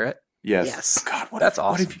named Garrett? Yes. God, that's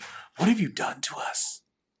awesome. What have you done to us?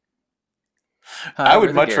 I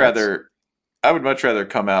would much rather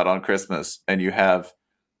come out on Christmas and you have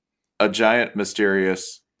a giant,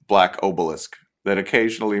 mysterious black obelisk that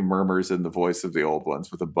occasionally murmurs in the voice of the old ones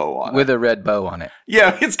with a bow on it. With a red bow on it.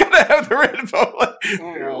 Yeah, it's got to have the red bow.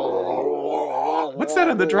 What's that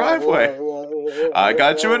in the driveway? I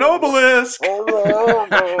got you an obelisk.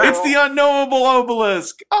 It's the unknowable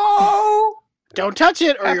obelisk. Oh! Don't touch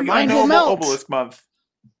it or Happy your mind will melt. Obelisk month.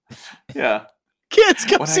 Yeah. Kids,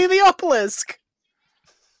 come see the obelisk.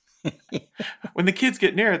 When the kids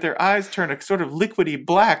get near it, their eyes turn a sort of liquidy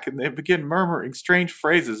black and they begin murmuring strange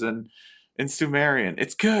phrases in Sumerian.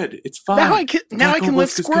 It's good. It's fun. Now I can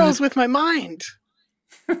lift squirrels with my mind.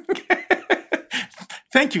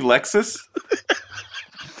 Thank you, Lexus.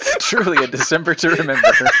 Truly a December to remember.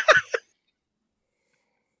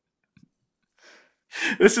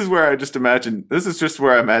 This is where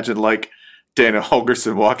I imagine like Dana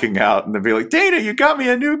Holgerson walking out and they'd be like, Dana, you got me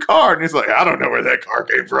a new car. And he's like, I don't know where that car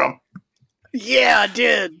came from. Yeah, I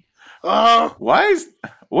did.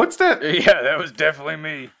 What's that? Yeah, that was definitely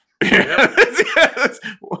me.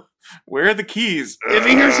 Where are the keys? If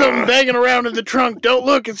you hear something banging around in the trunk, don't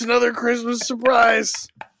look. It's another Christmas surprise.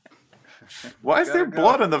 Why is there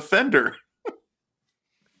blood on the fender?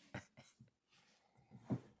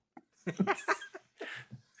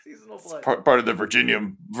 Seasonal blood. Part of the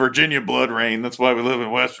Virginia blood rain. That's why we live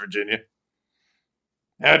in West Virginia.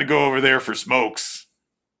 Had to go over there for smokes.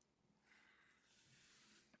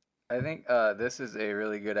 I think this is a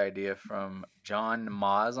really good idea from John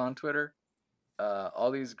Maz on Twitter.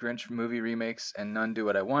 All these Grinch movie remakes and None Do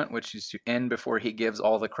What I Want, which is to end before he gives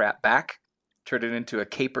all the crap back. Turn it into a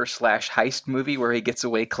caper/heist movie where he gets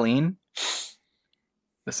away clean.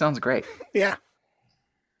 This sounds great. Yeah.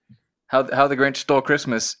 How the Grinch stole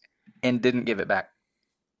Christmas and didn't give it back.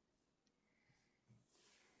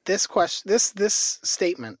 This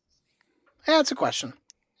statement, it's a question,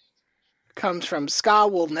 comes from Ska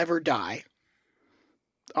Will Never Die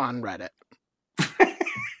on Reddit.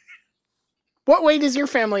 What way does your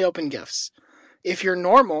family open gifts? If you're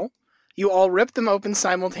normal, you all rip them open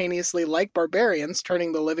simultaneously like barbarians,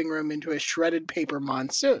 turning the living room into a shredded paper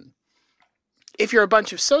monsoon. If you're a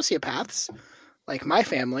bunch of sociopaths, like my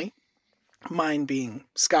family, mine being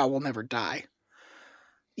Ska Will Never Die,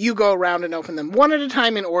 You go around and open them one at a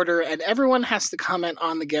time in order, and everyone has to comment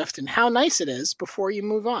on the gift and how nice it is before you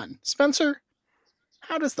move on. Spencer,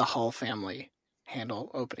 how does the Hull family handle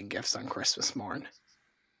opening gifts on Christmas morn?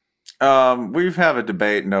 We've had a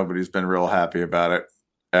debate. Nobody's been real happy about it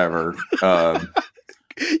ever.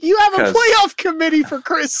 You have a playoff committee for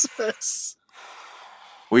Christmas.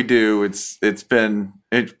 We do. The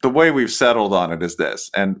way we've settled on it is this,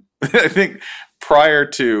 and I think prior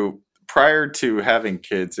to having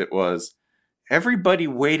kids, it was everybody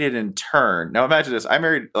waited in turn. Now imagine this: I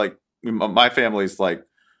married, like, my family's like,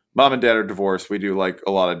 mom and dad are divorced. We do like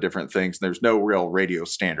a lot of different things. And there's no real radio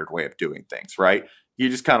standard way of doing things, right? You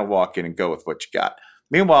just kind of walk in and go with what you got.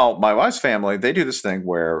 Meanwhile, my wife's family, they do this thing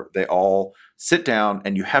where they all sit down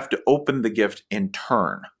and you have to open the gift in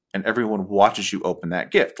turn. And everyone watches you open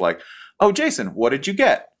that gift. Like, oh, Jason, what did you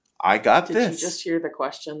get? I got this. Did you just hear the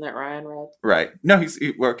question that Ryan read? Right. No,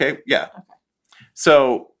 okay. Yeah. Okay.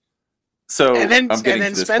 So and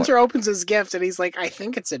then Spencer opens his gift and he's like, I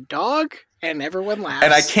think it's a dog, and everyone laughs.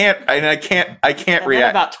 And I can't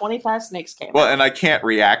react. About 25 snakes came. Well, and I can't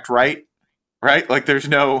react right. Like there's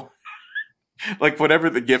no, like,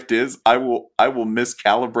 whatever the gift is, I will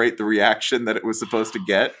miscalibrate the reaction that it was supposed to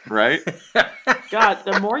get, right? God,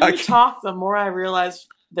 the more you talk, the more I realize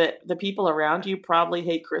that the people around you probably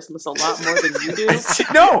hate Christmas a lot more than you do.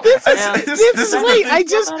 No, this is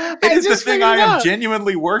the thing I am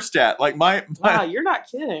genuinely worst at. Like wow, you're not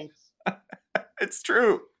kidding. It's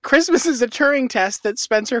true. Christmas is a Turing test that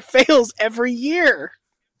Spencer fails every year.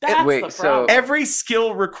 So every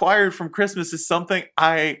skill required from Christmas is something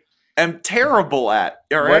I am terrible at.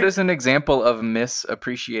 All right? What is an example of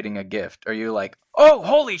misappreciating a gift? Are you like, oh,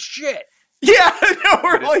 holy shit? Yeah, no,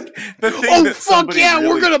 we're like the thing. Oh, that fuck yeah, really,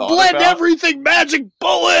 we're gonna blend everything, magic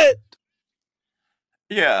bullet.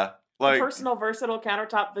 Yeah, like the personal versatile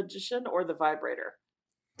countertop magician or the vibrator.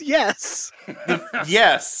 Yes.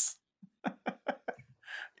 Yes.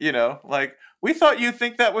 Like, we thought you'd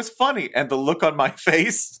think that was funny, and the look on my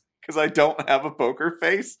face, because I don't have a poker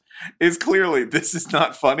face, is clearly, this is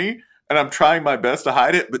not funny, and I'm trying my best to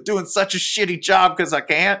hide it, but doing such a shitty job because I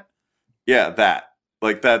can't. Yeah, that.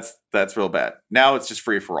 Like, that's real bad. Now it's just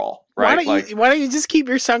free for all, right? Why don't you just keep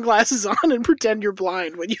your sunglasses on and pretend you're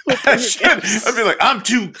blind when you open your gifts? I'd be like, I'm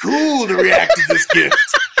too cool to react to this gift.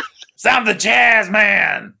 So I'm the jazz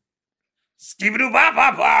man.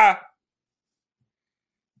 Skibidoo-ba-ba-ba.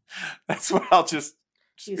 That's what I'll just...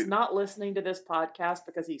 He's not listening to this podcast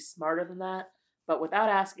because he's smarter than that. But without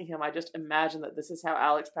asking him, I just imagine that this is how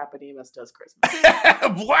Alex Papadimas does Christmas.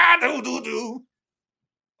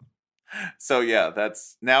 So yeah,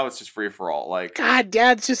 now it's just free for all. Like, God,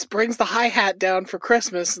 Dad just brings the hi-hat down for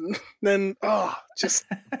Christmas, and then just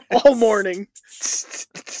all morning.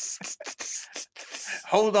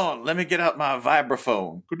 Hold on, let me get out my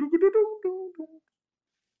vibraphone.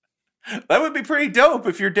 That would be pretty dope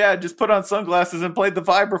if your dad just put on sunglasses and played the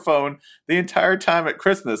vibraphone the entire time at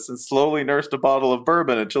Christmas and slowly nursed a bottle of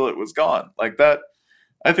bourbon until it was gone. Like that,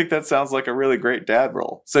 I think that sounds like a really great dad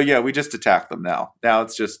role. So yeah, we just attack them now. Now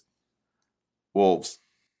it's just wolves.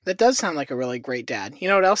 That does sound like a really great dad. You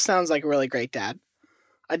know what else sounds like a really great dad?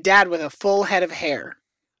 A dad with a full head of hair.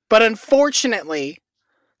 But unfortunately,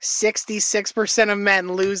 66% of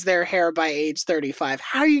men lose their hair by age 35.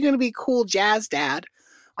 How are you going to be cool jazz dad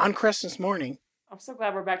on Christmas morning? I'm so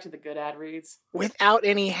glad we're back to the good ad reads. Without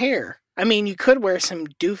any hair. I mean, you could wear some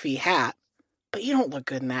doofy hat, but you don't look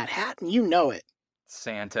good in that hat, and you know it.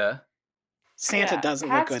 Santa doesn't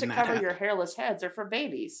look good in that hat. Hats to cover your hairless heads are for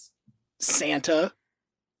babies. Santa.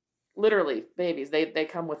 Literally, babies. They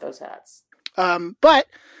come with those hats. But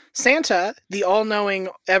Santa, the all-knowing,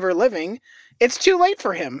 ever-living, it's too late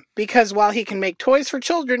for him, because while he can make toys for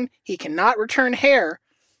children, he cannot return hair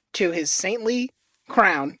to his saintly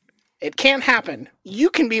crown. It can't happen.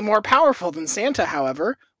 You can be more powerful than Santa,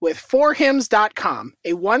 however, with 4hims.com,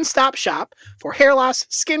 a one-stop shop for hair loss,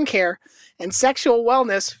 skincare, and sexual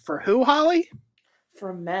wellness for who, Holly?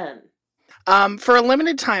 For men. For a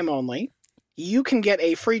limited time only, you can get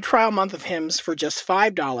a free trial month of Hims for just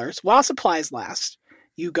 $5 while supplies last.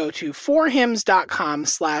 You go to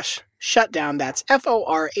 4hims.com/shutdown. That's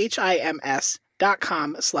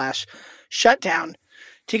FORHIMS.com/shutdown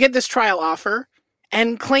to get this trial offer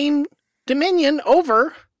and claim dominion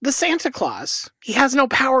over the Santa Claus. He has no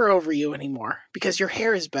power over you anymore because your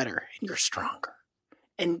hair is better and you're stronger.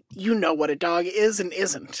 And you know what a dog is and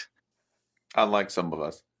isn't. Unlike some of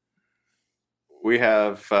us. We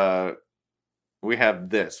have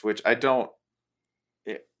this, which I don't...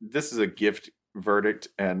 this is a gift verdict,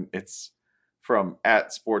 and it's from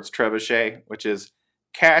 @SportsTrebuchet, which is,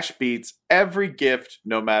 cash beats every gift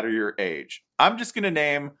no matter your age. I'm just going to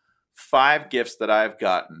name 5 gifts that I've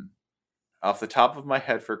gotten off the top of my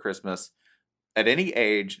head for Christmas at any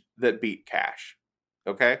age that beat cash.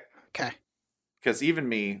 Okay? Okay. Because even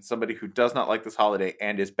me, somebody who does not like this holiday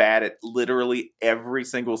and is bad at literally every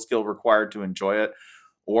single skill required to enjoy it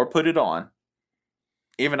or put it on,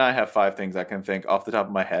 even I have 5 things I can think off the top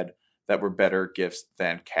of my head that were better gifts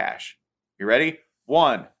than cash. You ready?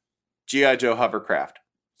 1, G.I. Joe hovercraft.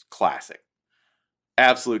 It's classic.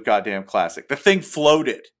 Absolute goddamn classic. The thing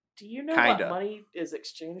floated. Do you know what money is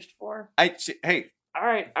exchanged for? Hey. All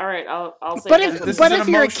right. I'll say. But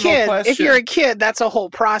if you're a kid, that's a whole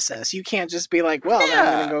process. You can't just be like, well, now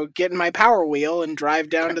I'm going to go get in my Power Wheel and drive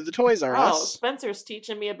down to the Toys R Us. Oh, Spencer's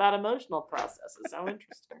teaching me about emotional processes. How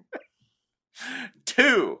interesting.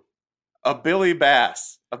 2, a Billy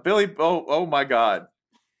Bass. Oh my God.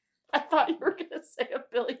 I thought you were going to say $1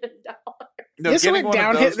 billion. No,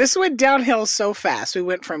 this went downhill so fast. We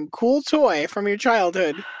went from cool toy from your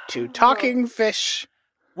childhood to talking fish.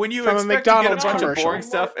 When you from expect a McDonald's to get a bunch commercial. of boring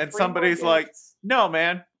stuff, and somebody's like, "No,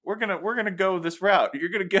 man, we're gonna go this route. You're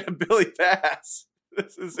gonna get a Billy Bass.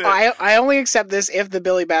 This is it." I only accept this if the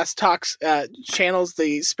Billy Bass channels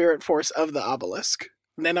the spirit force of the obelisk.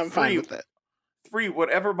 Then I'm fine with it. 3,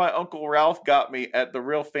 whatever my Uncle Ralph got me at the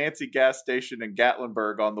real fancy gas station in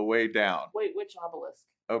Gatlinburg on the way down. Wait, which obelisk?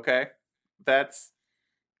 Okay, that's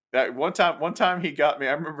that one time he got me.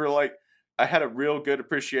 I remember I had a real good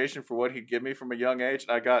appreciation for what he'd give me from a young age,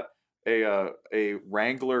 and I got a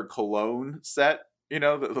Wrangler cologne set,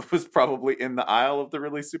 that was probably in the aisle of the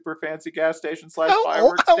really super fancy gas station /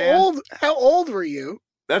 fireworks stand. How old were you?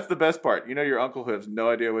 That's the best part. Your uncle who has no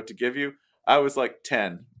idea what to give you. I was like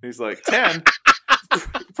 10. He's like, 10?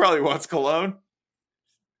 Probably wants cologne.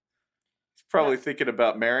 He's probably thinking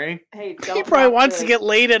about marrying. Hey, he probably wants to get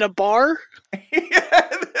laid at a bar. Yeah,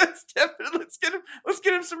 that's definitely. Let's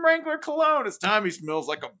get him some Wrangler cologne. It's time he smells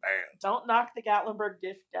like a man. Don't knock the Gatlinburg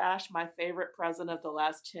gift dash. My favorite present of the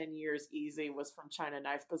last 10 years, easy, was from China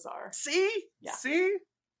Knife Bazaar. See? Yeah. See?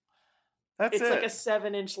 It's like a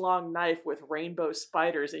 7-inch long knife with rainbow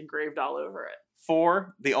spiders engraved all over it.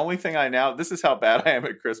 4, the only thing this is how bad I am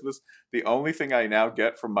at Christmas. The only thing I now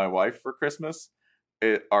get from my wife for Christmas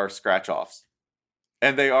are scratch-offs.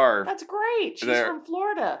 And they are. That's great. She's from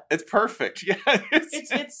Florida. It's perfect. Yeah.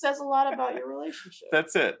 It says a lot about your relationship.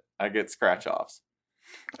 That's it. I get scratch-offs.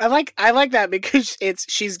 I like that because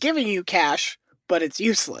she's giving you cash, but it's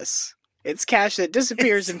useless. It's cash that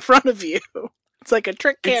disappears in front of you. It's like a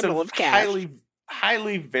trick candle of cash.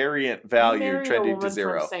 Highly variant value trending to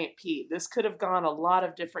 0. From St. Pete. This could have gone a lot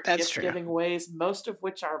of different gift-giving ways, most of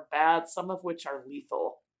which are bad, some of which are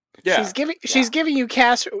lethal. Yeah. She's giving you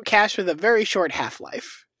cash with a very short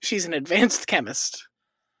half-life. She's an advanced chemist.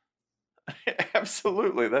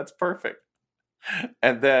 Absolutely, that's perfect.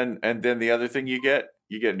 And then the other thing you get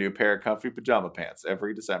a new pair of comfy pajama pants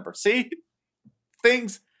every December. See?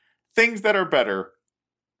 Things that are better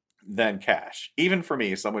than cash. Even for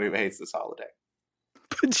me, someone who hates this holiday.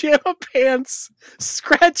 Pajama pants,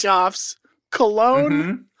 scratch-offs,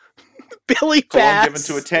 cologne, Billy Bass. Cologne given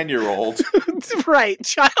to a 10-year-old. Right,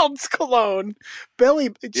 child's cologne.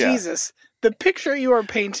 Jesus. The picture you are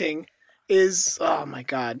painting is, oh my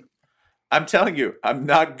God. I'm telling you, I'm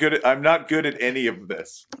not good at any of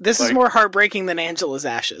this. This is more heartbreaking than Angela's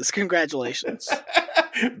ashes. Congratulations.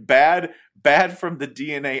 Bad from the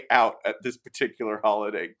DNA out at this particular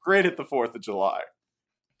holiday. Great at the 4th of July.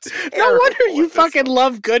 No wonder you fucking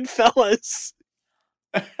love Goodfellas.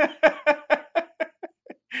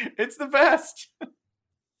 It's the best.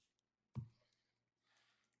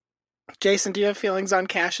 Jason, do you have feelings on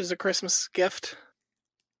cash as a Christmas gift?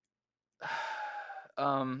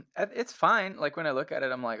 It's fine. Like when I look at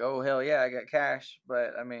it, I'm like, oh hell yeah, I got cash.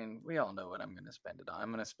 But I mean, we all know what I'm going to spend it on. I'm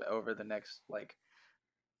going to spend over the next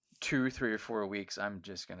 2, 3, or 4 weeks. I'm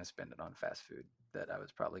just going to spend it on fast food that I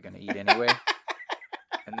was probably going to eat anyway.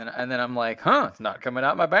 and then I'm like, it's not coming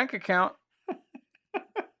out my bank account.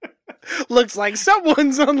 Looks like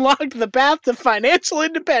someone's unlocked the path to financial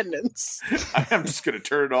independence. I'm just going to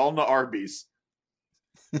turn it all into Arby's.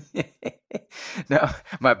 No,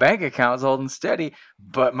 my bank account's holding steady,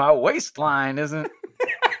 but my waistline isn't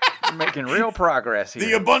making real progress here.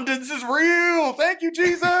 The abundance is real. Thank you,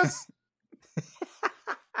 Jesus.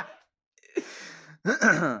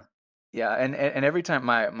 Yeah, and every time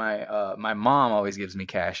my mom always gives me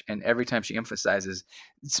cash, and every time she emphasizes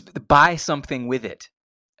buy something with it,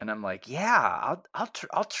 and I'm like, yeah,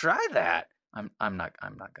 I'll try that. I'm not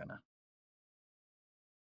gonna.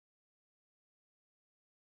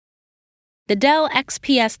 The Dell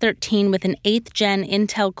XPS 13 with an 8th Gen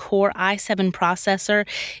Intel Core i7 processor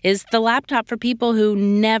is the laptop for people who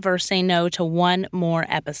never say no to one more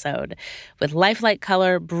episode. With lifelike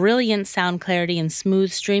color, brilliant sound clarity, and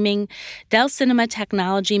smooth streaming, Dell Cinema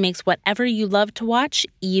technology makes whatever you love to watch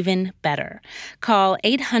even better. Call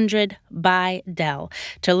 800-BY-DELL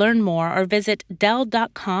to learn more or visit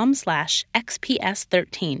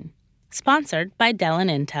Dell.com/XPS13. Sponsored by Dell and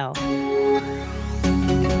Intel.